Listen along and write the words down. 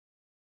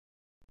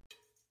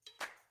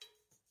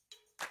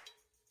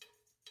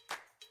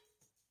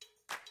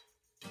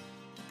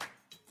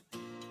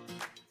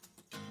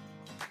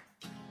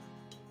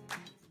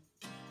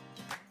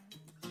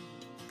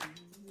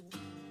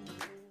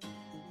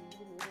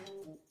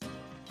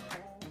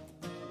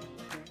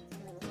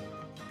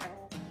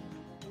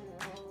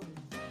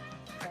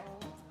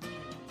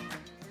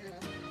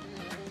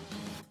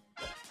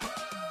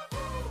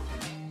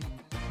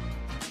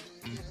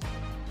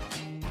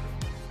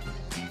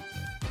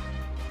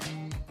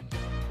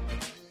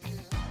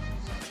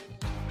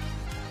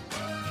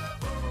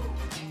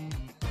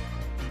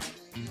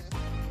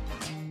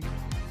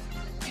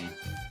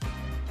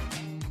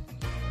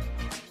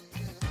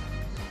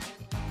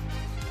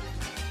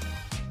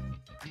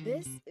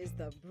This is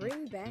the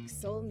Bring Back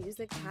Soul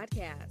Music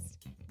Podcast,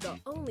 the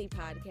only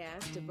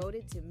podcast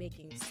devoted to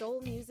making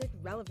soul music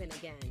relevant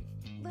again.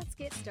 Let's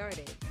get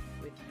started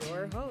with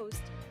your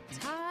host,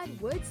 Todd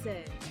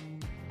Woodson.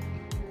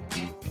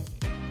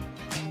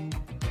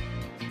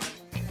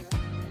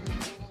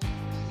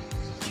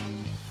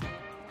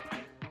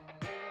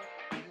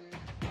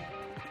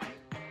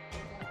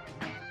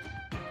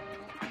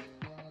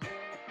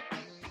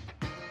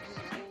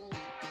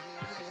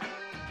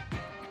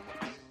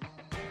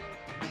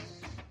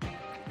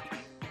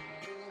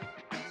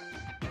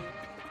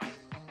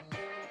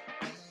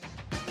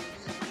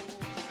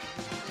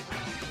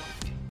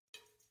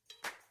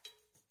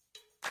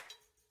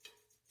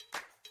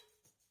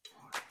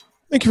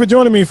 Thank you for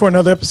joining me for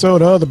another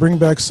episode of the Bring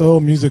Back Soul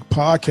Music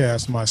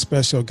Podcast. My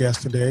special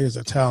guest today is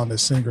a talented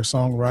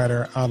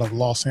singer-songwriter out of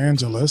Los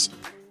Angeles.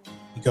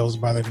 He goes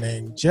by the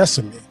name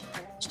Jessamy.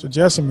 Mr.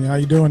 Jessamy, how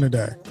you doing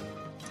today?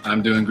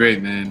 I'm doing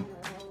great, man.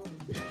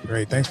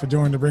 Great. Thanks for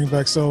joining the Bring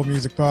Back Soul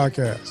Music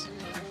Podcast.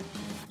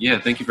 Yeah,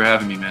 thank you for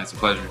having me, man. It's a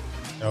pleasure.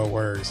 No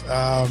worries.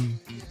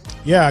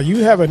 You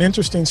have an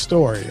interesting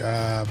story.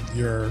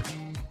 Your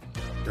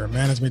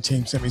management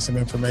team sent me some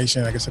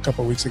information, I guess, a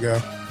couple of weeks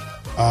ago.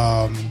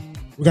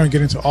 We're going to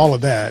get into all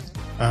of that.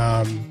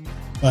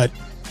 But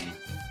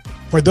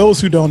for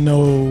those who don't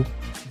know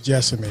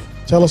Jessamy,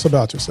 tell us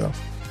about yourself.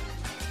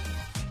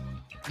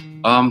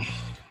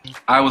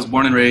 I was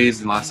born and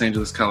raised in Los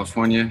Angeles,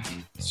 California,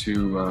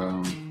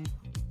 to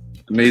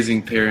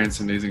amazing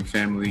parents, amazing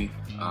family.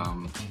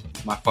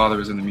 My father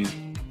was in the music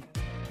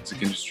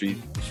industry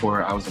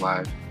before I was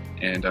alive,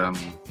 and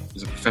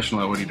he's a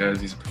professional at what he does.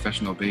 He's a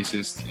professional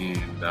bassist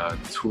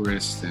and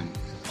tourist and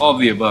all of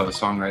the above, a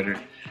songwriter.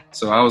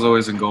 So I was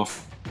always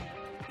engulfed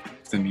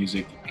in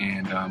music,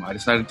 and I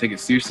decided to take it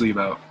seriously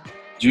about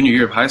junior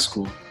year of high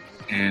school.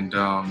 And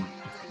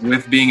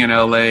with being in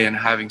LA and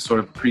having sort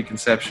of a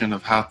preconception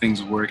of how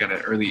things work at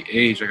an early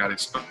age, I got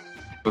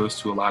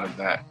exposed to a lot of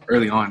that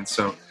early on. And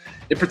so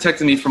it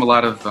protected me from a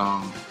lot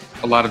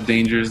of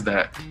dangers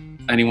that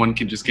anyone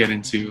can just get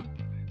into.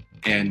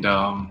 And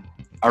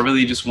I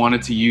really just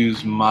wanted to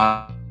use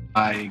my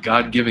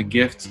God-given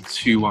gift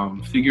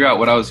to figure out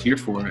what I was here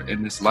for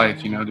in this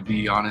life, to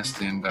be honest.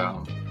 And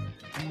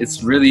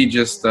it's really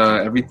just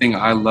everything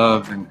I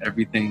love and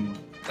everything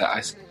that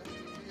I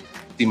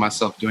see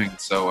myself doing.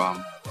 So,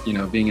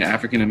 being an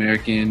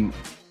African-American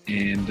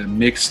and a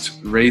mixed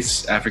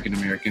race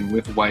African-American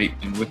with white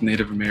and with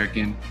Native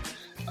American,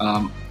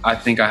 I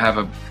think I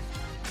have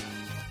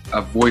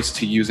a voice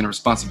to use and a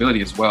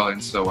responsibility as well.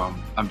 And so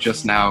I'm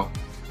just now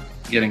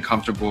getting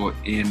comfortable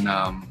in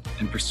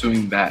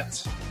pursuing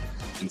that.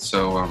 And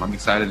so I'm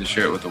excited to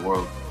share it with the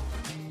world.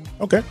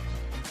 Okay.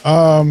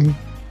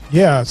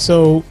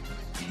 So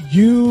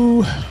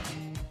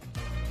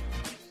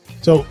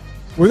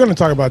we're going to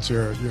talk about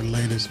your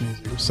latest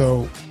music.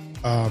 So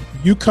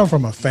you come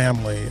from a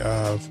family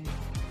of,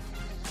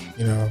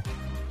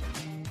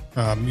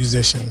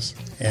 musicians.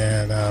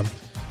 And I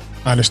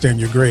understand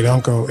your great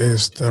uncle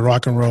is the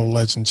rock and roll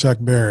legend Chuck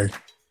Berry.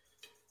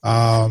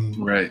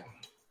 Right.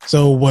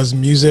 So was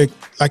music,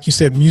 like you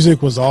said,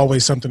 music was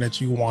always something that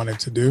you wanted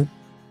to do?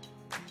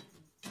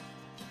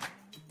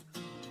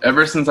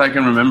 Ever since I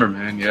can remember,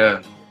 man,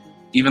 yeah.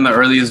 Even the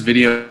earliest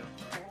video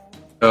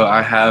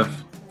I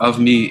have of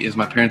me is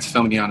my parents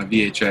filming me on a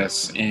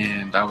VHS,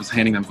 and I was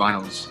handing them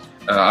vinyls.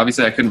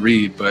 Obviously, I couldn't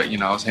read, but,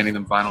 I was handing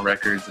them vinyl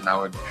records, and I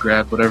would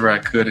grab whatever I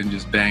could and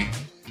just bang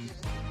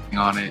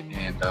on it.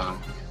 And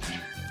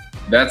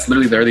that's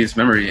literally the earliest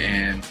memory.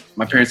 And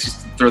my parents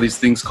used to throw these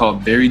things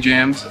called berry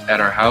jams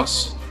at our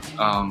house.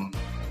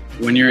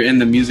 When you're in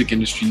the music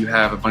industry, you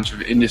have a bunch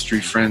of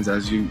industry friends,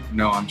 as you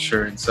know, I'm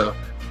sure. And so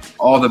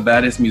all the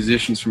baddest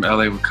musicians from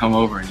LA would come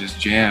over and just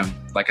jam.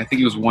 Like, I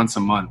think it was once a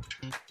month.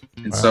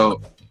 And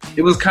so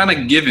it was kind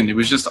of given. It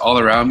was just all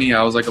around me.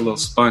 I was like a little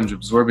sponge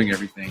absorbing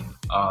everything.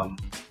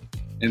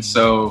 And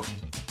so,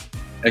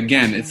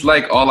 again, it's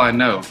like all I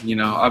know.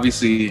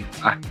 Obviously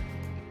I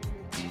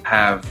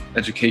have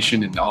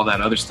education and all that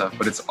other stuff,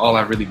 but it's all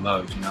I really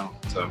love,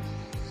 so.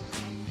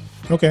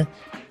 Okay.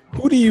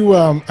 Who do you,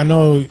 I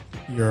know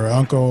your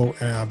uncle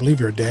and I believe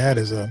your dad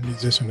is a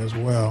musician as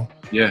well.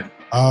 Yeah.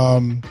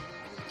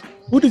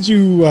 Who did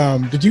you,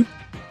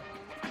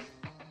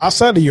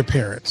 outside of your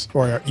parents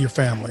or your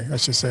family, I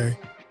should say,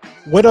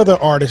 what other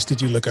artists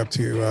did you look up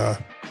to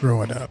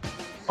growing up?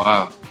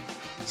 Wow.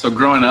 So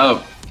growing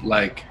up,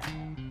 like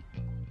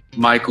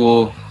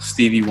Michael,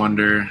 Stevie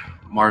Wonder,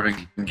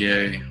 Marvin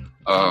Gaye,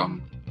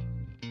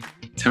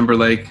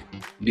 Timberlake,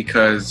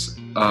 because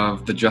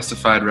of the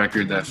Justified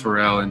record that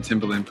Pharrell and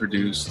Timbaland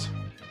produced,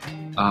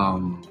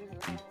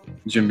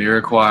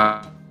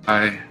 Jamiroquai,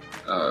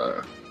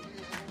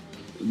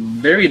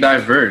 very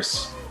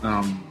diverse.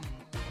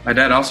 My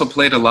dad also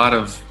played a lot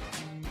of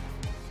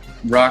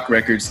rock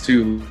records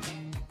too.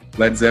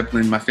 Led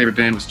Zeppelin. My favorite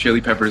band was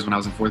Chili Peppers when I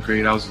was in 4th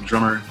grade. I was a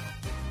drummer,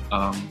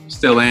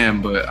 still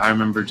am, but I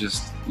remember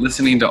just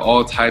listening to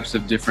all types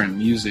of different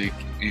music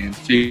and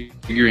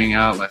figuring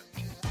out like,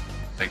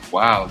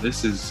 wow,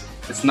 this is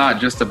it's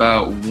not just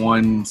about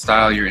one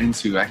style you're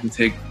into. I can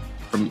take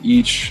from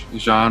each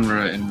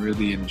genre and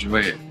really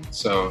enjoy it.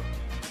 So,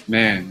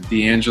 man,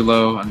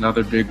 D'Angelo,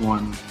 another big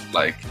one.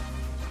 Like,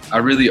 I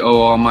really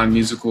owe all my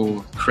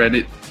musical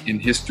credit in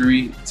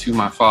history to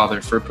my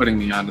father for putting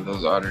me onto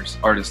those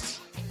artists.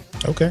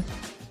 Okay,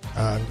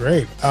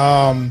 great.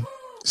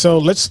 So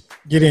let's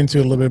get into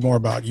a little bit more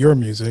about your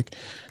music.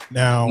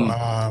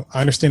 Now,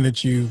 I understand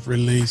that you've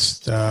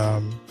released,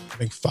 I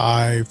think,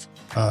 5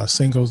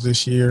 singles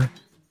this year.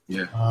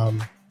 Yeah.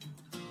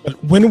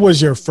 But when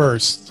was your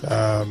first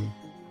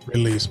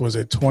release? Was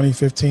it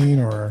 2015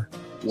 or?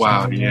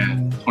 Wow, yeah,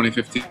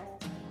 2015.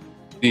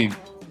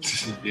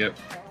 Yep.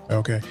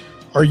 Okay.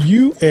 Are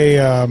you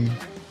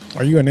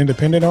an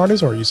independent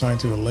artist, or are you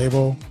signed to a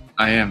label?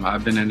 I am.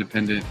 I've been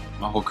independent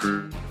my whole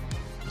career.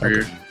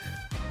 Okay.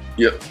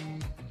 Yep.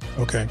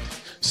 Okay.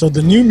 So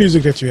the new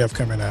music that you have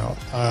coming out,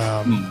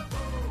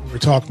 we were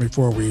talking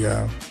before we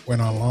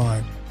went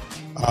online.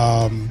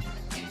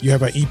 You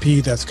have an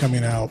EP that's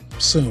coming out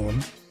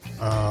soon.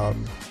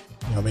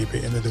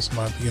 Maybe end of this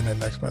month, beginning of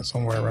next month,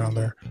 somewhere around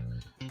there.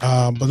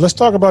 But let's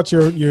talk about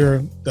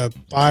the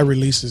 5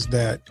 releases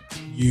that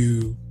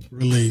you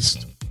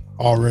released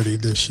already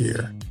this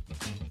year.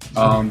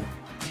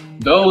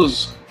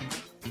 Those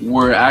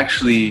were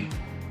actually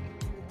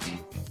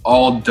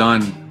all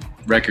done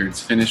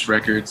records, finished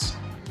records.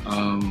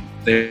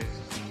 They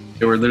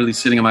were literally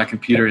sitting on my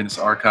computer in this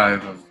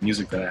archive of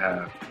music that I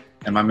have.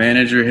 And my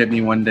manager hit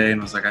me one day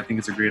and was like, I think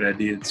it's a great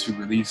idea to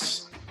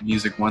release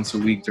music once a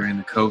week during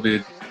the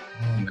COVID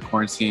and the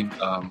quarantine.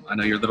 I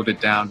know you're a little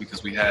bit down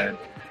because we had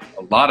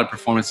a lot of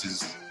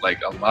performances,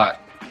 like a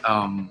lot.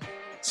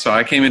 So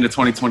I came into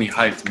 2020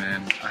 hyped,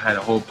 man. I had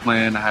a whole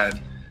plan. I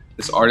had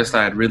this artist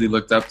I had really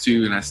looked up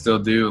to, and I still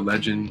do, a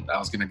legend I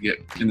was going to get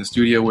in the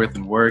studio with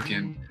and work.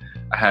 And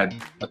I had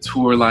a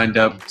tour lined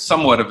up,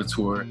 somewhat of a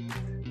tour.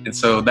 And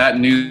so that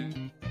news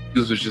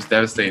was just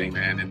devastating,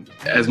 man. And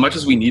as much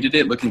as we needed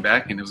it, looking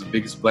back, and it was the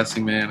biggest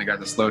blessing, man, I got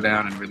to slow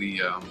down and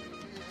really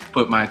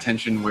put my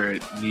attention where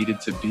it needed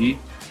to be.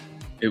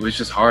 It was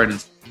just hard.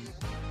 And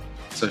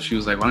so she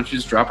was like, why don't you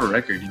just drop a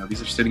record?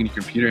 These are sitting in your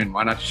computer, and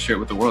why not just share it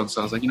with the world?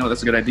 So I was like,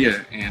 that's a good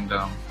idea. And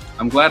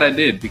I'm glad I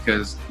did,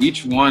 because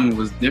each one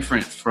was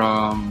different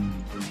from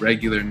the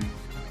regular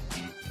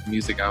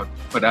music I would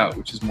put out,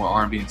 which is more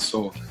R&B and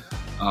soul.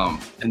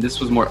 And this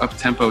was more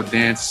up-tempo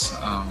dance,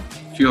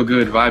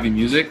 feel-good, vibey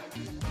music.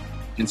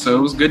 And so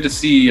it was good to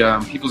see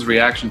people's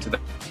reaction to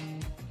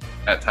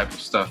that type of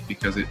stuff,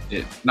 because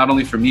it not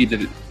only for me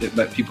did it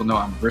let people know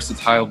I'm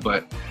versatile,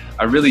 but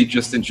I really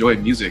just enjoy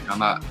music. I'm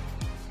not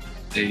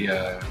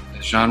a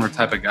genre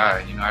type of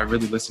guy. I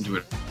really listen to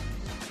it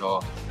at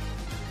all.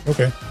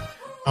 Okay.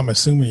 I'm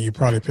assuming you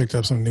probably picked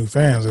up some new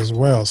fans as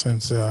well,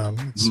 since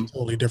it's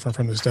totally different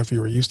from the stuff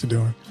you were used to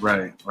doing.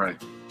 Right.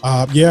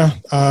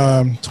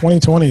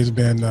 2020 has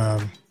been,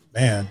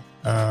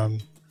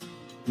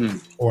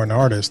 for an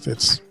artist,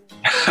 it's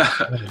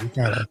you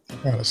kind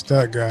of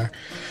stuck, guy.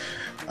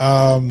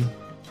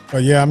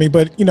 But yeah,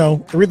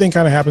 everything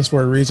kind of happens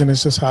for a reason.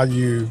 It's just how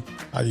you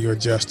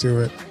adjust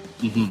to it.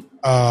 And,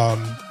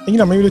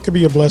 maybe it could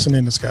be a blessing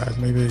in disguise.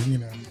 Maybe,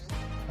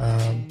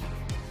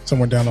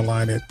 somewhere down the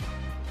line it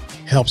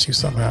helps you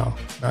somehow.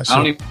 Not sure.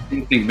 I don't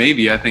even think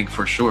maybe. I think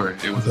for sure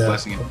it was a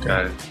blessing in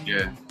disguise.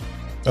 Yeah.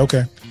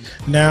 Okay.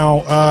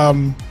 Now,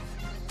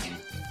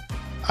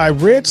 I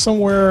read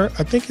somewhere,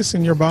 I think it's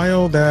in your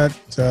bio, that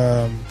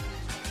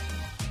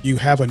you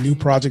have a new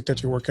project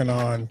that you're working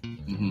on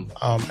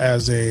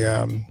as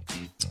a,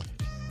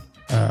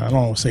 I don't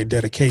want to say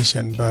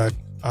dedication, but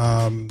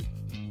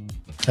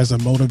as a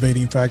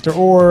motivating factor,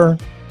 or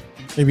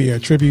maybe a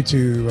tribute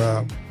to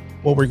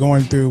what we're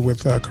going through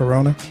with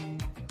Corona?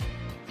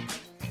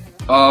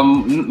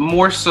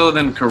 More so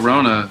than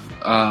Corona,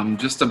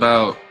 just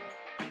about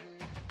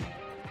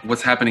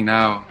what's happening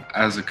now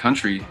as a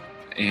country,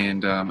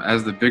 and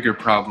as the bigger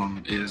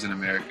problem is in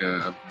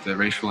America, of the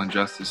racial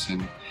injustice,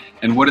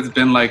 and what it's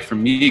been like for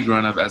me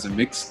growing up as a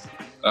mixed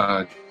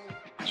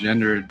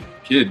gendered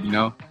kid.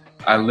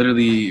 I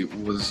literally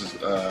was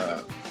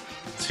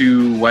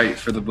too white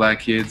for the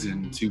black kids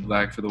and too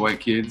black for the white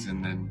kids,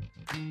 and then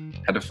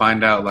had to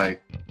find out,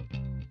 like,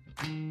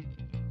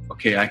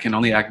 okay, I can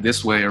only act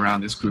this way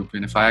around this group,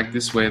 and if I act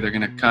this way, they're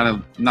gonna kind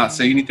of not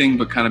say anything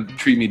but kind of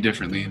treat me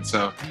differently. And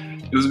so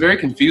it was very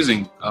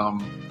confusing,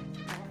 and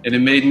it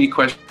made me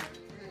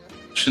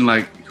question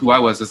like who I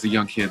was as a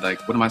young kid.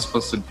 Like, what am I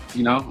supposed to,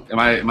 am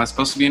I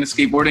supposed to be into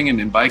skateboarding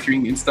and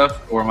biking and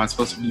stuff, or am I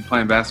supposed to be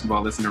playing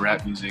basketball, listening to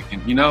rap music?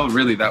 And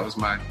really that was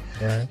my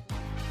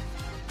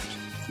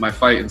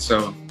fight. And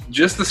so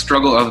just the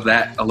struggle of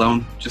that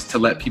alone, just to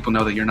let people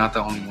know that you're not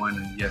the only one.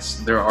 And yes,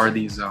 there are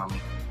these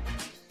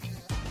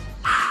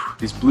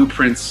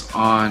blueprints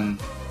on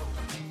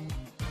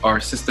our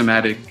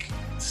systematic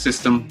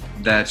system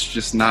that's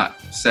just not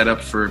set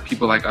up for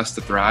people like us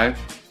to thrive.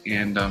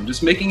 And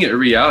just making it a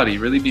reality,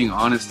 really being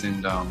honest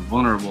and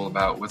vulnerable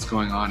about what's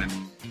going on and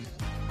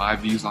my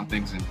views on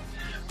things. And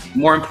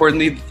more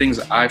importantly, the things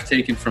I've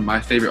taken from my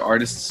favorite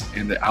artists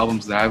and the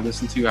albums that I've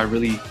listened to, I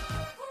really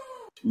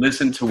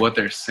listen to what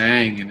they're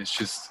saying, and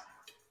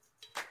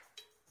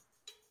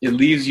it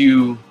leaves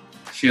you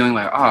feeling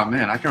like, oh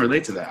man, I can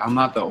relate to that. I'm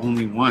not the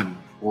only one.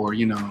 Or,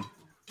 you know,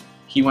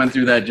 he went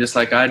through that just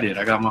like I did.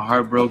 I got my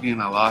heart broken.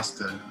 I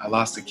lost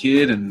a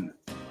kid, and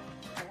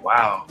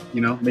wow,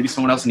 you know, maybe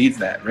someone else needs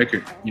that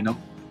record, you know?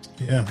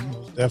 Yeah,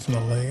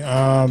 definitely.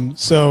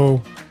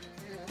 So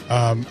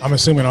I'm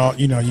assuming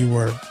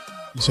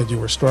you said you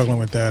were struggling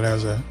with that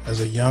as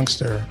a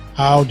youngster.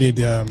 How did,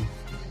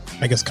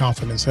 I guess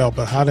confidence help,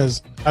 but how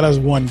does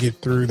one get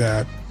through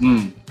that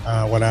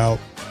without,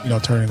 you know,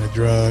 turning to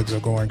drugs or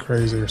going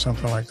crazy or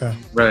something like that?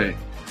 Right.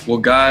 Well,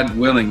 God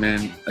willing,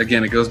 man,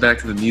 again, it goes back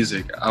to the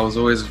music. I was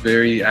always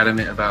very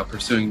adamant about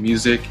pursuing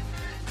music,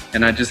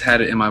 and I just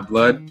had it in my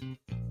blood.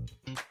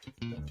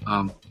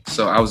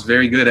 So I was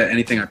very good at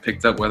anything I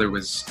picked up, whether it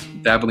was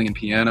dabbling in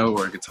piano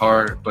or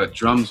guitar, but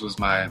drums was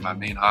my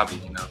main hobby,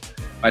 you know.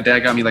 My dad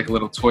got me like a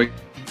little toy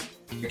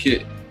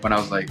kit when I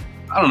was like,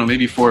 I don't know,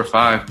 maybe 4 or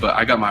 5, but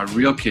I got my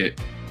real kit,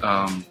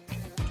 I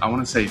want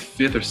to say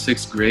 5th or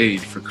 6th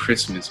grade for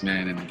Christmas,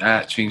 man, and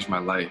that changed my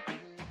life.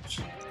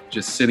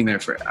 Just sitting there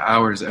for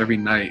hours every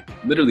night,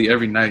 literally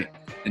every night,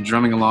 and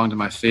drumming along to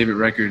my favorite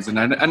records. And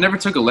I never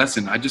took a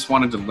lesson. I just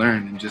wanted to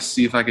learn and just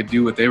see if I could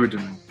do what they were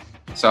doing.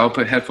 So I'll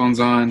put headphones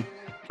on,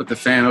 put the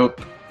fan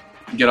up,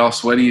 get all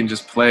sweaty, and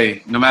just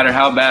play, no matter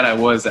how bad I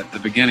was at the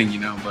beginning, you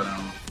know. But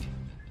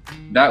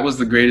that was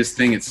the greatest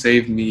thing. It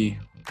saved me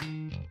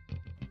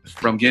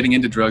from getting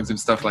into drugs and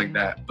stuff like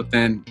that. But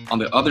then on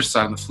the other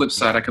side, on the flip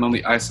side, I can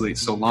only isolate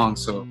so long.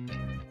 So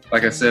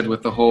like I said,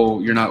 with the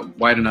whole, you're not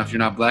white enough, you're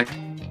not black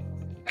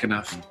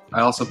enough,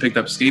 I also picked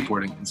up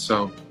skateboarding. And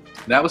so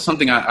that was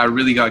something I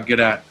really got good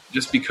at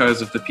just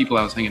because of the people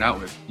I was hanging out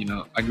with. You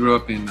know, I grew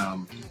up in a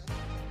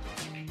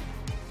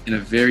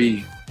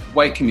very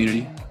white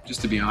community, just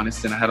to be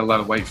honest, and I had a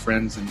lot of white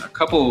friends and a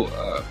couple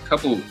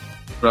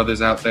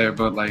brothers out there,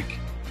 but like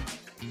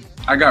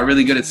I got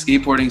really good at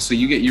skateboarding, so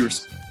you get your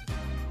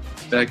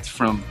respect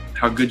from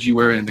how good you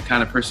were and the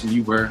kind of person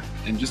you were,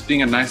 and just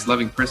being a nice,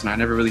 loving person. I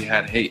never really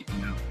had hate,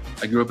 you know.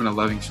 I grew up in a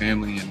loving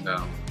family, and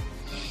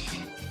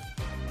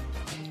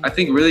I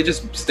think really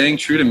just staying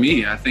true to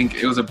me. I think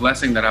it was a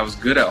blessing that I was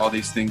good at all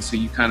these things, so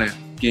you kind of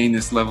gain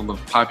this level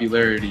of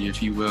popularity,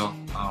 if you will,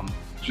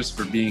 just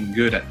for being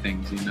good at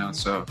things, you know.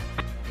 So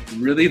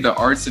really the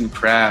arts and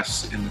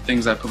crafts and the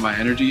things I put my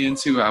energy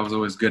into, I was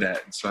always good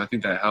at. So I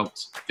think that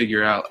helped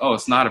figure out, oh,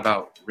 it's not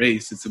about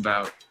race, it's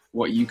about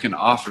what you can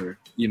offer,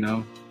 you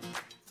know.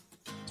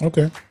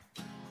 Okay.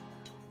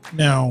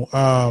 Now,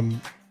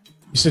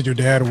 you said your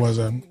dad was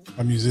a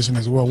musician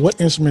as well.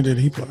 What instrument did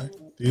he play?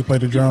 Did he play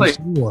the drums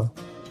too?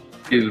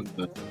 He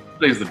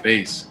plays the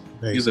bass.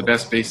 He's the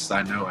best bassist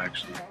I know,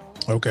 actually.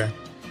 Okay.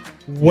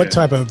 What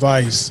type of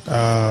advice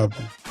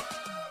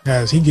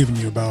has he given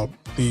you about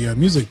the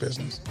music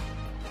business?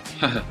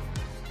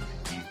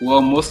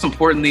 Well, most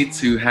importantly,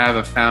 to have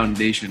a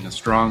foundation, a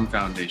strong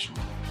foundation.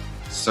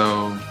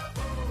 So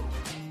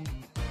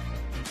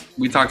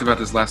we talked about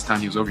this last time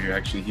he was over here,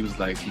 actually. He was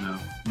like, you know,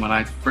 when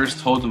I first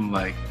told him,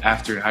 like,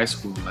 after high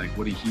school, like,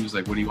 he was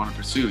like, what do you want to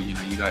pursue? You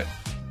know, you got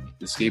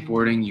the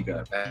skateboarding, you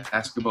got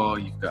basketball,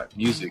 you've got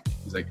music.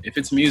 He's like, if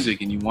it's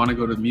music and you want to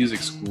go to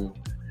music school,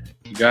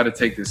 you got to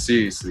take this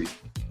seriously,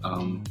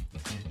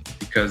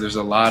 because there's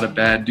a lot of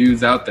bad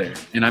dudes out there.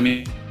 And I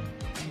mean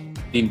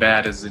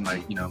bad as in,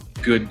 like, you know,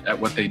 good at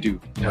what they do.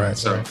 You know? Right.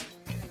 So, right.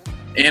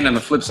 And on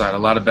the flip side, a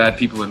lot of bad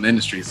people in the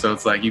industry. So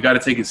it's like, you got to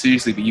take it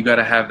seriously, but you got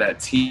to have that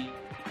team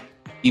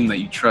that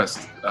you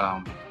trust,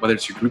 whether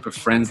it's your group of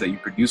friends that you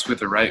produce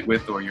with or write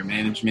with, or your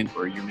management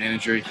or your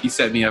manager. He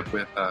set me up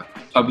with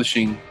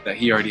publishing that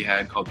he already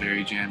had called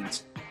Berry Jam.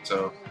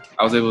 So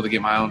I was able to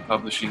get my own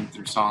publishing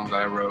through songs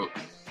I wrote,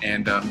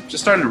 and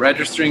just started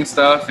registering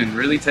stuff and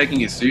really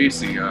taking it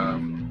seriously.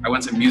 I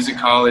went to music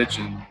college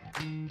and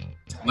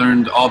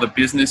learned all the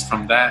business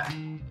from that.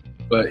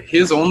 But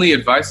his only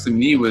advice to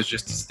me was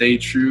just to stay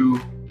true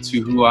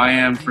to who I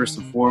am first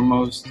and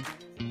foremost,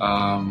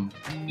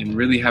 and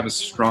really have a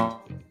strong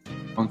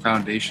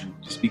foundation.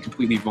 Just be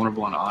completely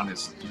vulnerable and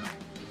honest. You know?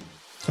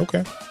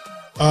 Okay.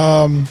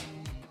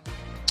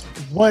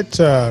 What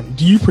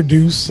do you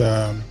produce?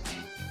 Do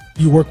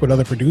you work with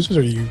other producers,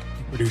 or do you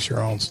produce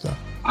your own stuff?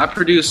 I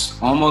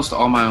produce almost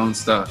all my own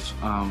stuff.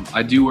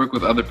 I do work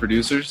with other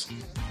producers,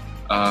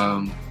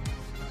 and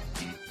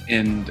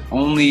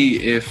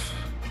only if,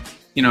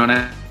 you know, and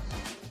I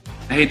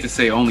hate to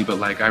say only, but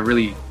like I'm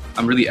really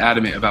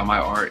adamant about my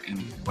art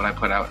and what I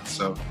put out.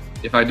 So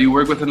if I do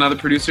work with another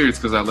producer, it's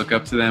because I look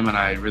up to them and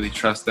I really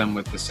trust them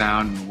with the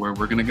sound and where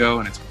we're going to go.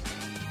 And it's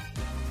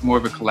more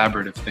of a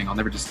collaborative thing. I'll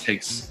never just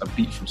take a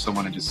beat from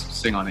someone and just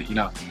sing on it, you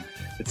know.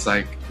 It's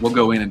like, we'll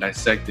go in and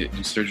dissect it,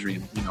 do surgery,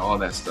 and, you know, all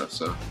that stuff.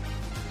 So,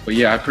 but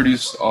yeah, I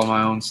produce all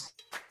my own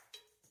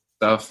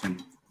stuff,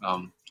 and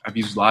I've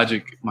used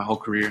Logic my whole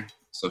career.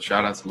 So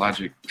shout out to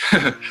Logic.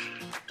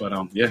 But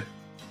yeah.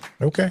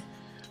 Okay.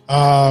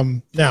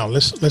 Now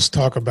let's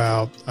talk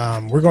about,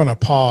 we're going to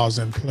pause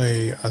and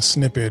play a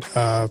snippet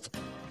of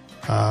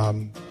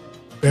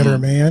Better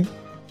Man.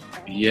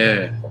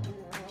 Yeah.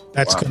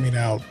 That's coming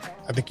out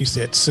I think you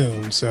said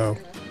soon. So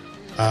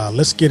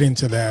let's get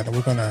into that. And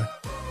we're going to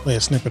play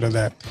a snippet of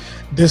that.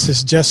 This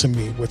is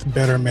Jessamy with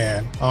Better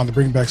Man on the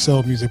Bring Back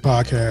Soul Music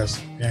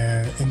podcast,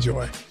 and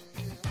enjoy.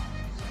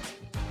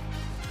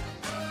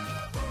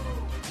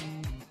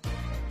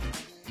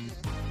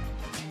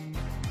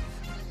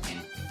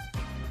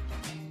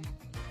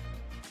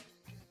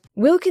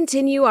 We'll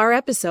continue our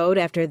episode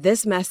after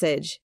this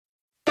message.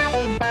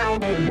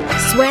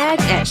 Swag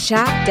at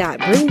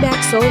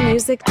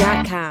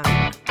shop.bringbacksoulmusic.com.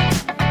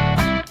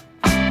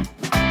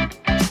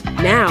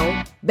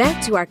 Now,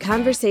 back to our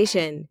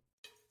conversation.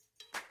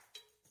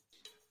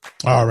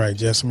 All right,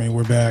 Jessamy,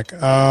 we're back.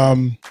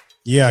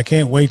 Yeah, I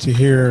can't wait to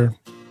hear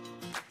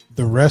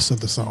the rest of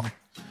the song.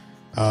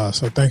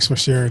 So thanks for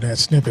sharing that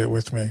snippet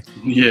with me.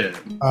 Yeah,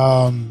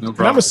 no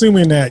problem. I'm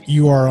assuming that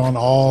you are on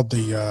all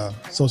the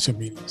social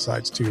media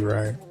sites too,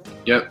 right?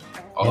 Yep,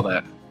 all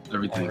that,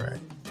 everything. All right.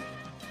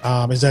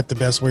 Is that the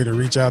best way to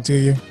reach out to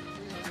you?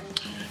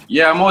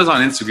 Yeah, I'm always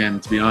on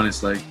Instagram, to be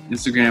honest. Like,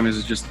 Instagram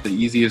is just the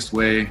easiest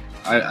way.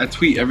 I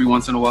tweet every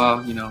once in a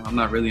while. You know, I'm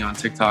not really on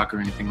TikTok or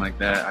anything like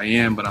that. I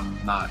am, but I'm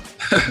not,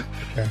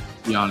 Okay.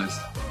 to be honest.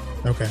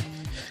 Okay.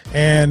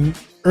 And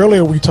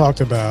earlier we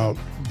talked about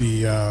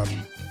the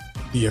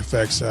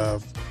effects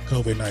of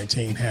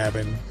COVID-19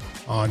 having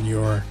on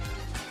your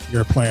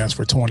plans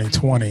for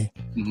 2020.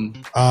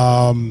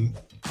 Mm-hmm.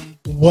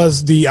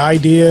 Was the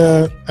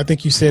idea, I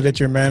think you said that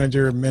your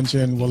manager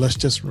mentioned, well, let's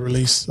just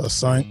release a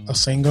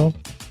single.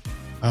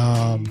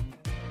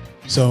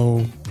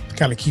 So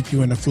kind of keep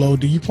you in the flow.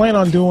 Do you plan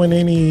on doing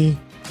any,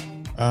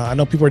 I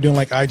know people are doing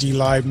like IG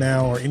Live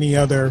now, or any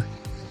other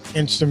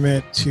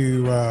instrument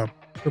to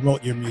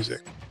promote your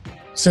music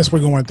since we're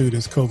going through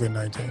this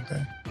COVID-19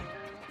 thing?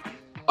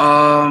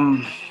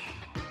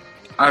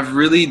 I've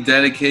really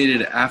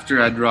dedicated,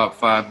 after I dropped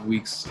 5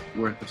 weeks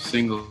worth of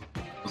singles,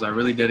 I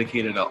really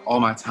dedicated all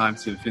my time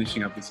to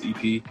finishing up this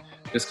EP,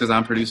 just because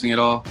I'm producing it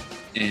all.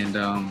 And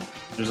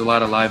there's a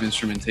lot of live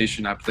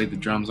instrumentation. I played the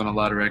drums on a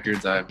lot of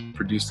records. I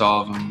produced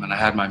all of them, and I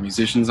had my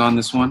musicians on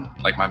this one,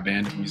 like my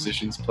band of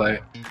musicians play.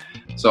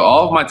 So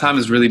all of my time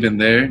has really been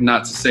there.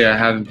 Not to say I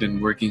haven't been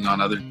working on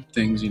other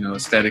things, you know,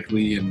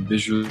 aesthetically and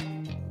visually,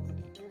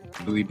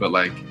 but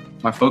like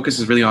my focus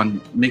is really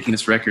on making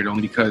this record,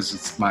 only because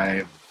it's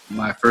my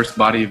first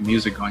body of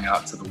music going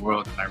out to the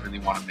world, and I really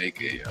want to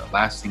make a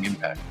lasting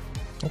impact.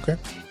 Okay.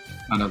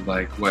 Kind of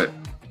like what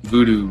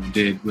Voodoo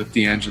did with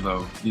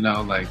D'Angelo, you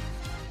know, like,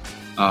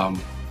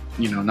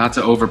 you know, not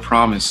to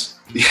overpromise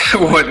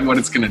what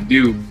it's gonna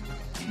do,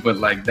 but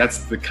like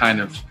that's the kind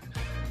of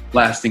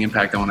lasting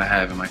impact I want to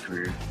have in my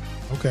career.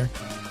 Okay.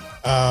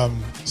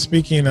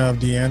 Speaking of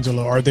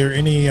D'Angelo, are there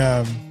any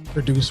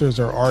producers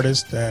or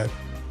artists that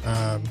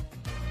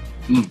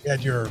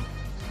had your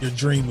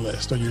dream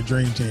list or your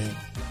dream team?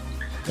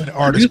 An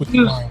artist would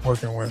you mind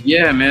working with?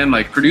 Yeah, man,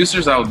 like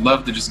producers, I would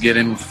love to just get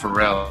in with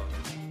Pharrell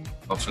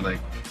for like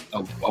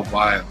a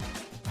while.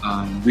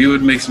 We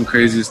would make some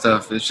crazy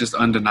stuff. It's just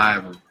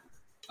undeniable.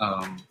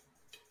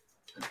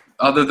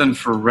 Other than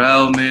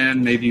Pharrell,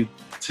 man, maybe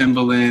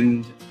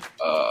Timbaland,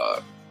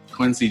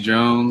 Quincy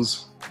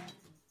Jones,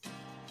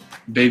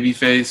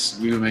 Babyface.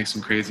 We would make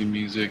some crazy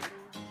music.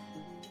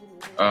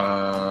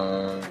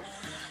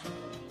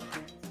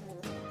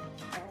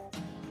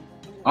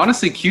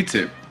 Honestly,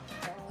 Q-Tip.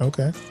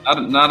 Okay.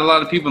 Not a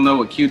lot of people know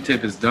what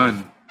Q-Tip has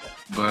done,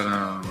 but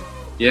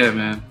yeah,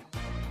 man.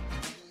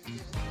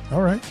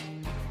 All right.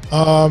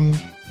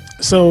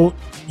 So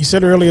you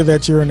said earlier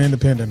that you're an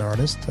independent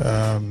artist.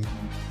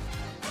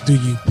 Do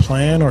you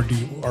plan, or do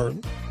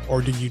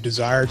you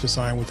desire to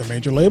sign with a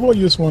major label, or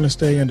you just want to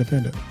stay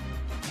independent?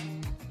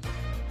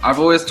 I've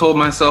always told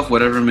myself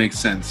whatever makes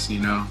sense.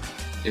 You know,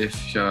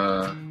 if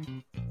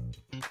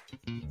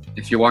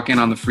you're walking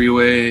on the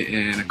freeway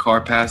and a car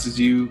passes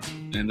you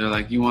and they're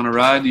like, you want to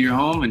ride to your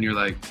home? And you're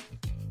like,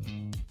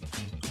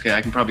 okay,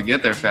 I can probably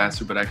get there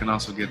faster, but I can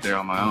also get there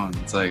on my own.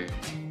 It's like,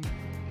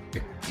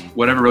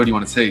 whatever road you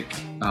want to take.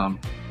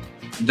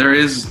 There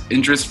is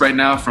interest right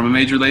now from a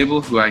major label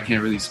who I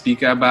can't really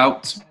speak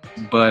about,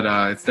 but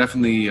it's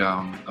definitely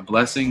a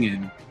blessing,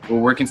 and we're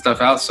working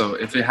stuff out. So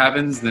if it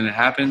happens, then it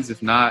happens.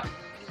 If not,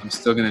 I'm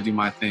still going to do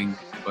my thing.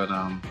 But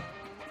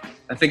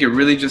I think it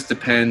really just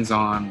depends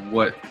on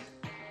what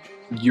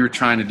you're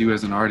trying to do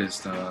as an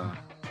artist.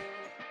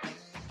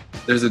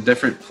 There's a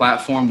different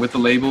platform with the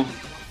label,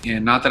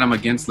 and not that I'm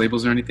against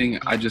labels or anything.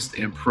 I just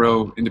am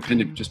pro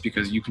independent, just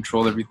because you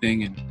control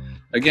everything. And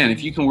again,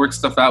 if you can work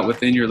stuff out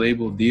within your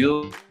label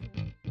deal,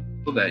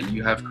 that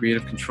you have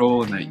creative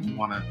control and that you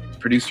want to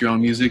produce your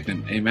own music,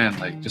 then amen,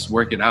 like just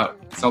work it out.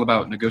 It's all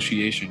about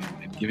negotiation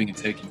and giving and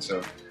taking.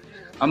 So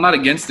I'm not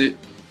against it,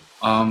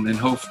 and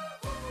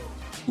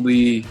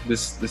hopefully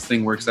this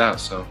thing works out.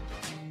 So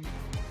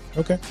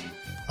okay.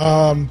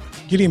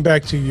 Getting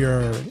back to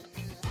your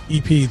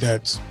EP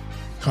that's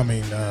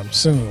coming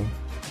soon,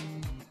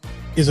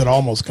 is it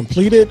almost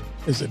completed?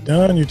 Is it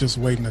done? You're just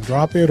waiting to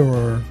drop it,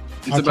 or?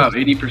 It's about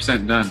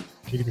 80% done.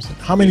 80%.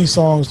 How many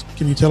songs?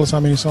 Can you tell us how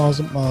many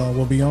songs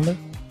will be on there?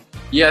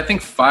 Yeah, I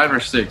think 5 or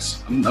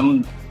 6.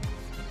 I'm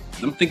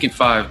thinking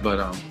 5,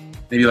 but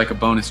maybe like a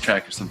bonus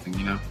track or something,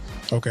 you know?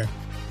 Okay.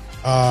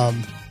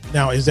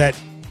 Now, is that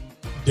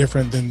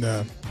different than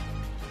the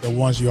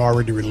ones you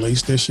already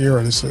released this year,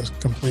 or this is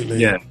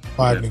completely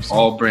five new songs?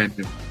 All brand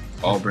new.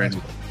 All brand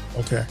new.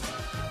 Okay.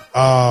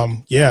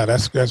 Yeah,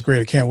 that's great.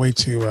 I can't wait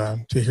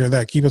to hear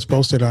that. Keep us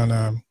posted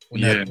on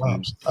when that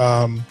drops.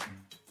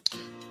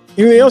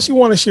 Anything else you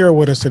want to share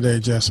with us today,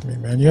 Jessamy,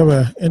 man? You have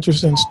an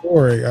interesting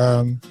story.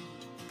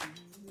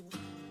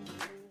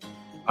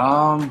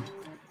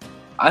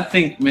 I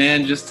think,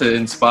 man, just to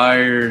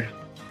inspire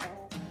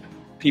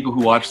people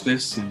who watch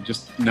this and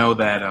just know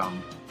that,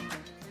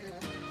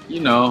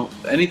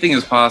 anything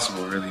is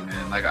possible, really,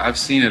 man. Like, I've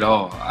seen it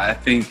all. I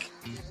think,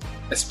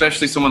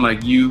 especially someone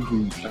like you,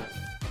 who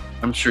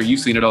I'm sure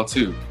you've seen it all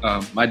too.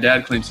 My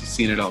dad claims he's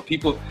seen it all.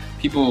 People,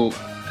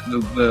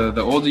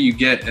 the older you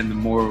get and the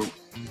more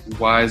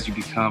wise you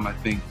become, I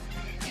think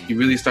you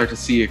really start to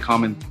see a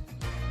common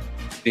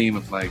theme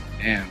of like,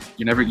 man,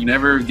 you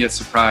never get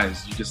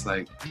surprised. You just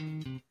like,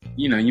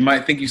 you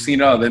might think you've seen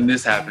it all, then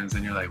this happens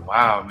and you're like,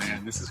 wow,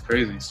 man, this is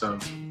crazy. So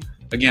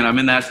again, I'm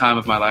in that time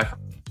of my life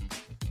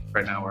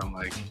right now where I'm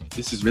like,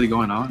 this is really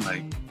going on.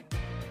 Like,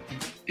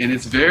 and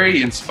it's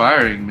very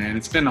inspiring, man.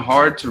 It's been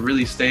hard to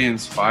really stay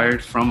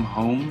inspired from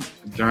home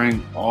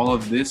during all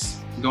of this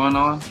going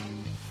on.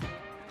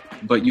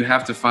 But you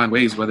have to find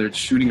ways, whether it's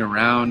shooting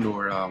around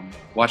or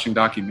watching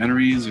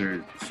documentaries,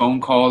 or phone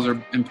calls are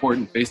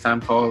important,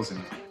 FaceTime calls, and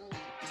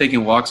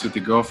taking walks with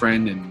your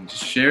girlfriend and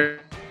just sharing,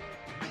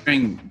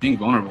 being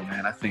vulnerable,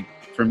 man. I think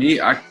for me,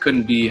 I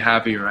couldn't be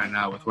happier right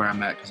now with where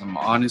I'm at, because I'm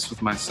honest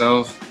with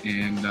myself,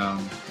 and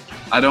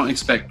I don't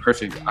expect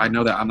perfect. I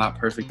know that I'm not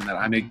perfect and that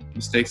I make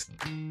mistakes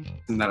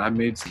and that I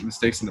made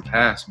mistakes in the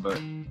past.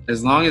 But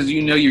as long as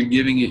you know you're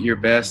giving it your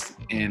best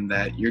and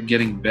that you're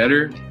getting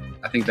better,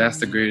 I think that's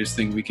the greatest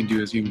thing we can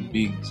do as human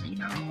beings,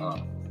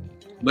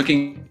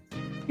 looking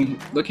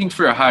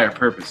for a higher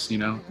purpose,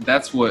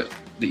 that's what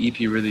the EP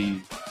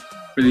really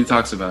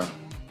talks about.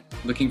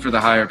 Looking for the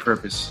higher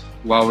purpose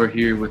while we're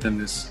here within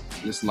this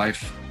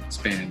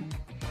lifespan.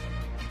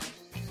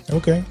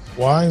 Okay.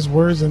 Wise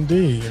words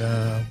indeed.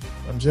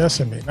 I'm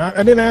Jessamy.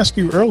 I didn't ask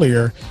you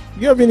earlier,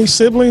 do you have any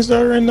siblings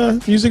that are in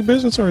the music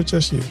business, or it's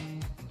just you?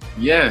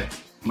 Yeah.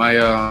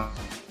 My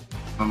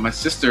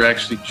sister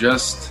actually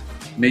just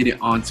made it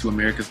onto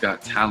America's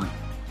Got Talent.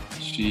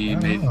 She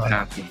made it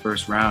past the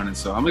first round, and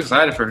so I'm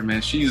excited for her,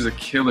 man. She's a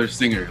killer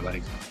singer,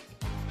 like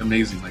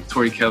amazing, like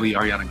Tori Kelly,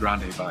 Ariana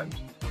Grande vibes.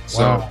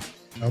 So wow.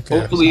 Okay,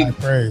 hopefully,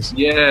 praise.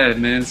 Yeah,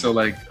 man. So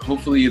like,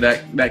 hopefully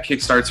that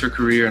kickstarts her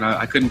career, and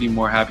I couldn't be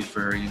more happy for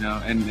her,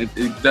 And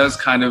it does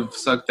kind of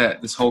suck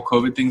that this whole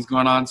COVID thing's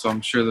going on. So I'm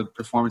sure the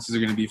performances are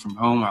going to be from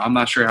home. I'm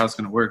not sure how it's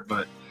going to work,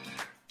 but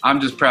I'm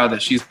just proud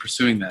that she's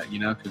pursuing that,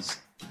 because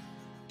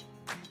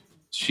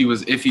she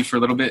was iffy for a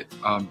little bit,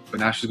 but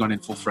now she's going in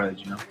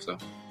full-fledged, So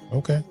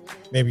okay,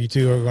 maybe you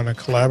two are going to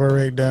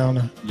collaborate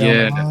down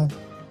the line?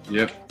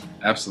 Yep,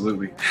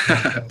 absolutely.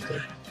 Okay.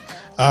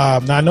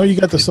 Now I know you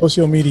got the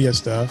social media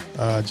stuff,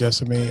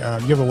 Jessamy. You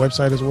have a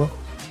website as well?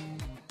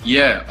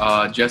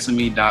 Yeah,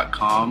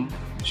 jessamy.com,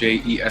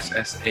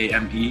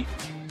 JESSAME,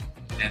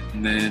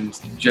 and then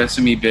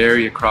Jessamy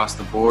Berry across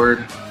the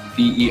board,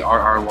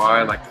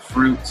 BERRY, like the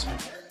fruit,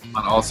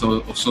 on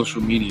also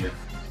social media.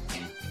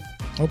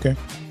 Okay.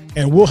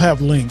 And we'll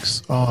have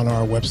links on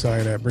our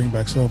website at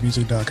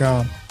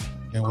bringbacksoulmusic.com.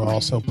 And we'll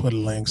also put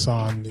links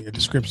on the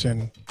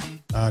description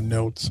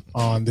notes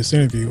on this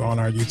interview on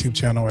our YouTube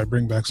channel at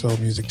Bring Back Soul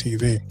Music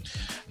TV.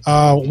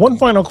 One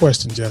final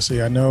question,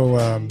 Jesse. I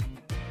know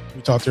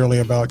we talked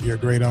earlier about your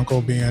great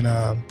uncle being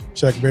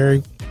Chuck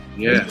Berry.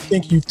 Yeah. What do you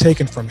think you've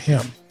taken from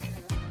him,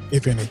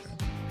 if anything?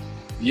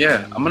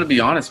 Yeah, I'm going to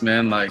be honest,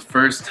 man. Like,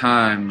 first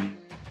time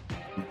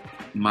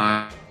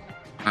my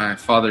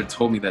father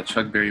told me that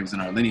Chuck Berry was in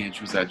our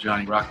lineage was at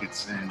Johnny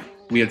Rockets, and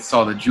we had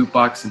saw the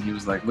jukebox, and he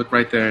was like, look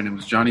right there, and it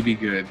was Johnny B.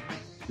 Good,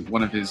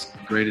 one of his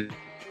greatest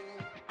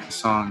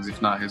songs,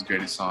 if not his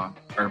greatest song,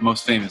 or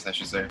most famous, I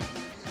should say.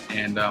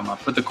 And I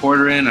put the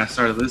quarter in, I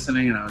started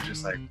listening, and I was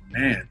just like,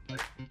 man,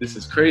 like, this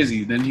is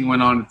crazy. Then he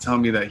went on to tell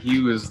me that he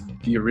was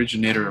the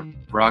originator of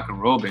rock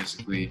and roll,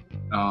 basically.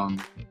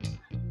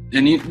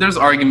 There's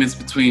arguments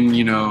between,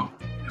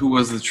 who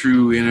was the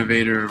true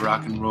innovator of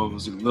rock and roll?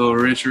 Was it Little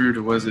Richard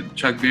or was it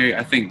Chuck Berry?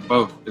 I think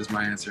both is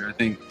my answer. I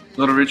think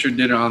Little Richard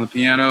did it on the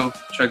piano,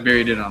 Chuck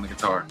Berry did it on the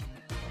guitar.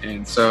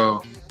 And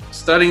so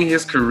studying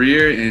his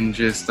career and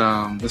just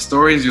the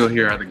stories you'll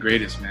hear are the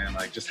greatest, man.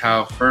 Like, just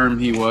how firm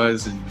he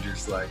was, and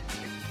just like,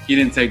 he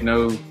didn't take I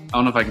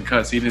don't know if I can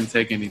cuss, he didn't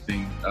take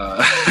anything.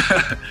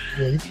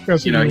 He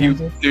was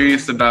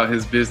serious about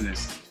his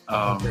business.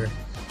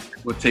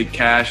 Would take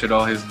cash at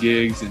all his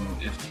gigs, and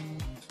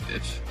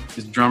if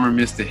his drummer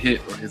missed a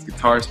hit or his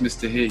guitarist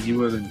missed a hit, he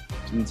wasn't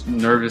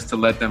nervous to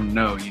let them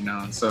know,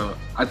 And so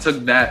I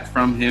took that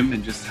from him,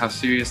 and just how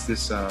serious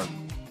this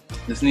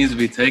needs to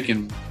be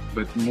taken.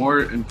 But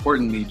more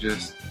importantly,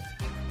 just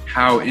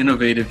how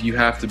innovative you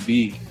have to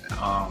be,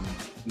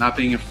 not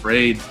being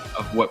afraid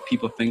of what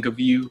people think of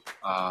you.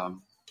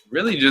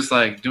 Really just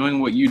like doing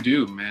what you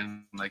do,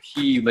 man. Like,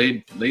 he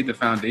laid the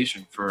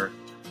foundation for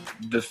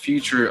the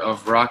future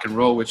of rock and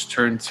roll, which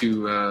turned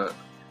to a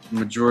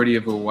majority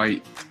of a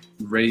white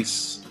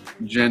race,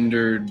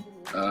 gendered,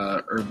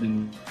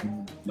 urban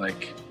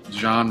like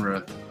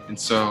genre. And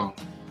so,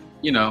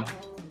 you know,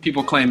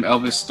 people claim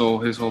Elvis stole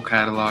his whole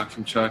catalog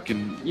from Chuck,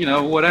 and you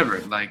know, whatever.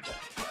 Like,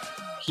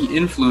 he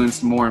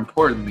influenced more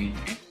importantly,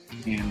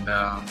 and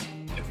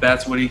if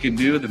that's what he could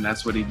do, then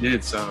that's what he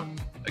did. So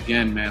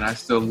again, man, I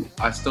still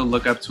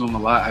look up to him a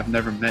lot. I've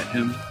never met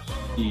him.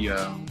 He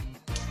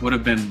would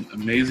have been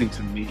amazing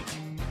to meet,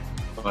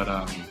 but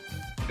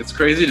it's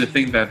crazy to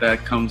think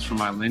that comes from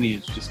my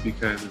lineage, just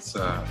because it's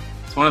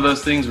one of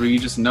those things where you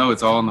just know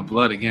it's all in the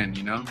blood again,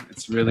 you know?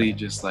 It's really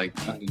just like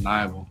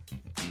undeniable.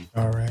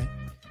 All right.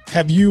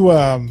 Have you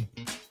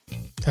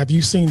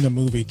seen the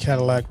movie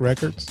Cadillac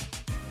Records?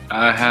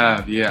 I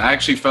have, yeah. I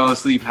actually fell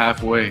asleep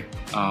halfway.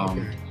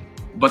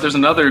 But there's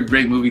another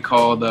great movie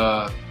called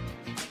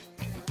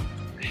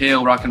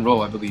Hail Rock and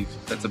Roll, I believe.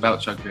 That's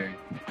about Chuck Berry.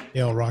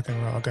 Hail Rock and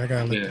Roll. Okay, I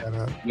gotta look that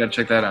up. You gotta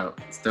check that out.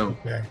 It's dope.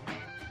 Okay.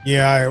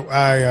 Yeah,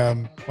 I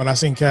when I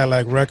seen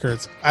Cadillac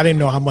Records, I didn't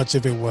know how much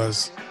of it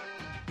was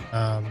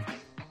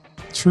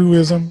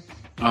truism.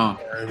 Or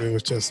if it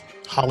was just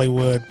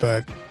Hollywood,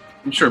 but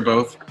I'm sure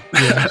both.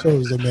 Yeah, I'm sure it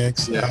was a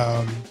mix.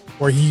 Yeah.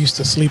 Where he used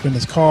to sleep in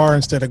his car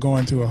instead of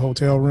going to a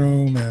hotel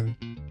room, and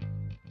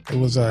it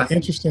was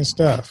interesting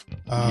stuff.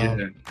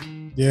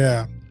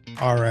 Yeah.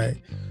 All right.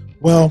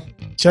 Well,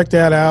 check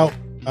that out.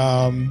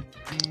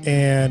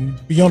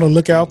 And be on the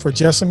lookout for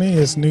Jessamy,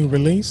 his new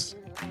release,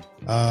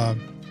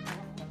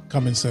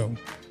 coming soon.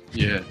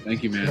 Yeah,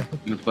 thank you, man. It's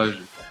been a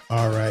pleasure.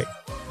 All right.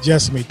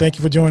 Jessamy, thank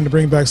you for joining the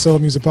Bring Back Soul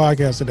Music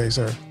podcast today,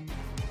 sir.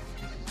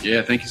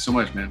 Yeah, thank you so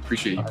much, man.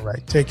 Appreciate you. All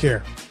right. Take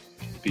care.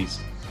 Peace.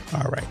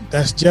 All right.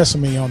 That's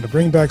Jessamy on the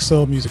Bring Back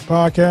Soul Music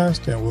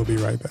podcast, and we'll be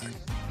right back.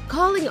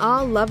 Calling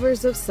all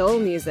lovers of soul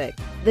music.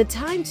 The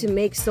time to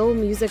make soul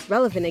music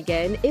relevant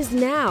again is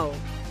now.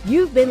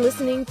 You've been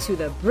listening to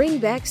the Bring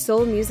Back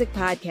Soul Music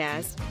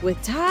podcast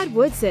with Todd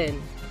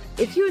Woodson.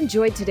 If you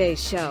enjoyed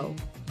today's show,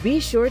 be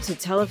sure to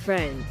tell a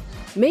friend.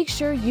 Make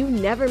sure you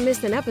never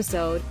miss an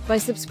episode by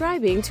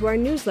subscribing to our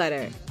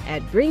newsletter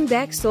at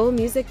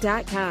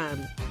bringbacksoulmusic.com.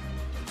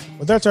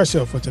 Well, that's our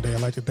show for today.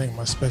 I'd like to thank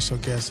my special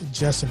guest,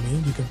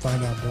 Jessamy. You can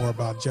find out more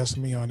about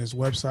Jessamy on his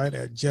website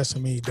at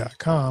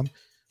jessamy.com.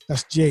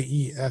 That's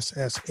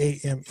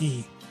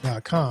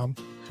JESSAME.com.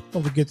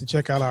 Don't forget to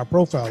check out our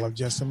profile of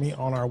Jessamy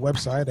on our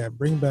website at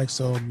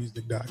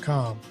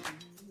bringbacksoulmusic.com.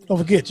 Don't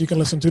forget, you can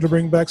listen to the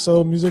Bring Back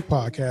Soul Music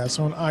podcast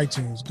on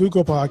iTunes,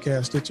 Google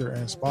Podcasts, Stitcher,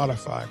 and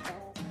Spotify.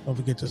 Don't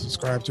forget to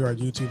subscribe to our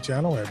YouTube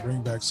channel at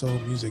Bring Back Soul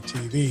Music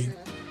TV.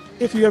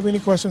 If you have any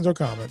questions or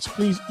comments,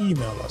 please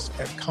email us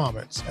at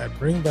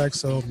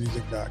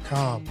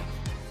comments@bringbacksoulmusic.com.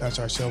 That's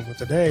our show for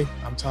today.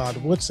 I'm Todd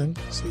Woodson.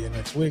 See you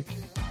next week.